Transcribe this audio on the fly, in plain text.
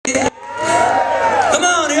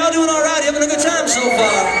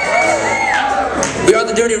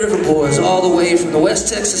boys all the way from the West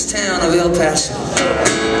Texas town of El Paso.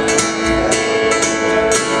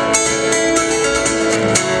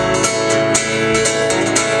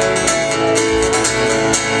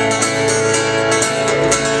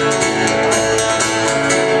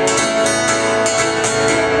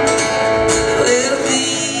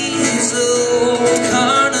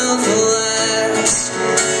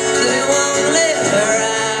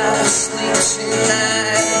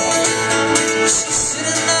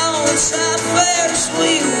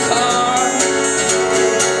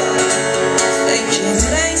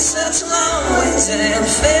 Damn,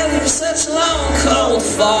 failure, such a long, cold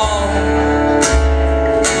fall.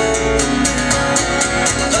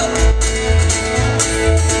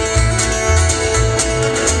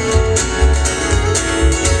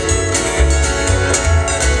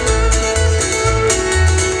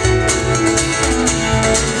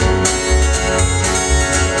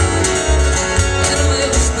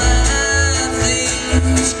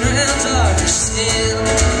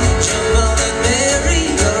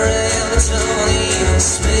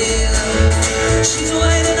 She's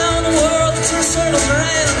waiting on the world to turn circles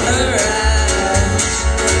around her eyes.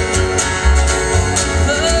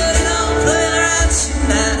 But it don't play right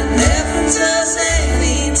tonight, never does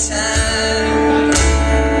any time.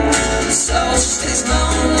 So she stays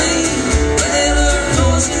lonely, with her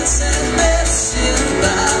poisons and medicine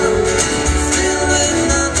bottle, filled with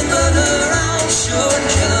nothing but her own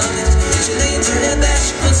shortcomings. She leans her head back,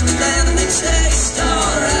 she puts them down, and they taste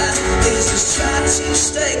alright. Please just try to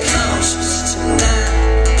stay conscious tonight.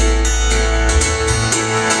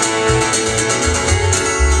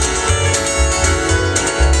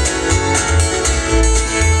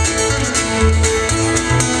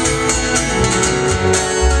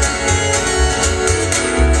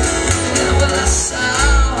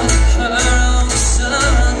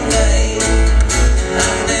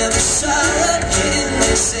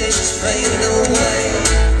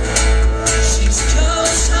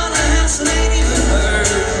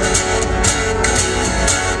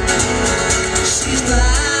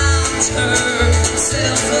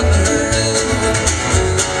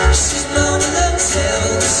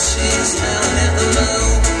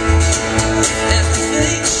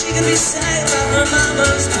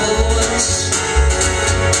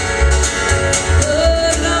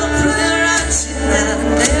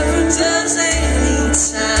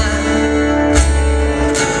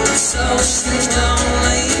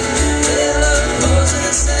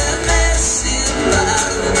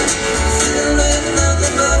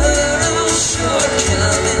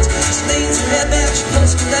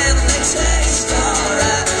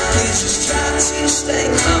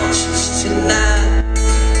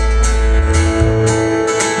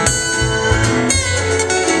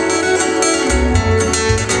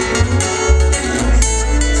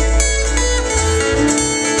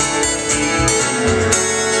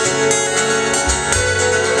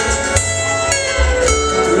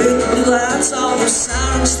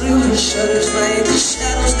 Through her shutters made the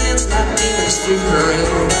shadows dance like demons through her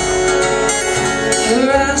room. Her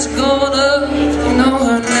eyes are going up, you know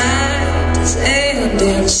her night is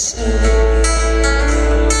ending soon.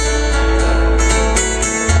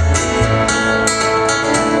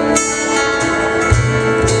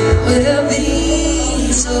 Well,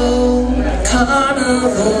 these old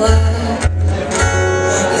carnival lights,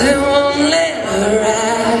 they won't let her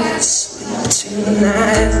eyes sleep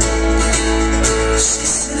tonight.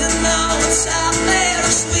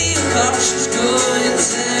 She's going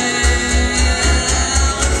down.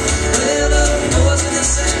 Well, her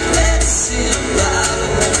poisonous and medicine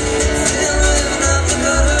bottle, filled with nothing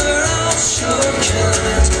but her own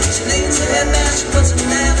shortcomings. She leans her head back, she puts them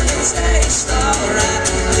down, and it tastes alright.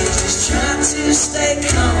 She's just trying to stay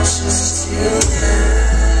conscious tonight.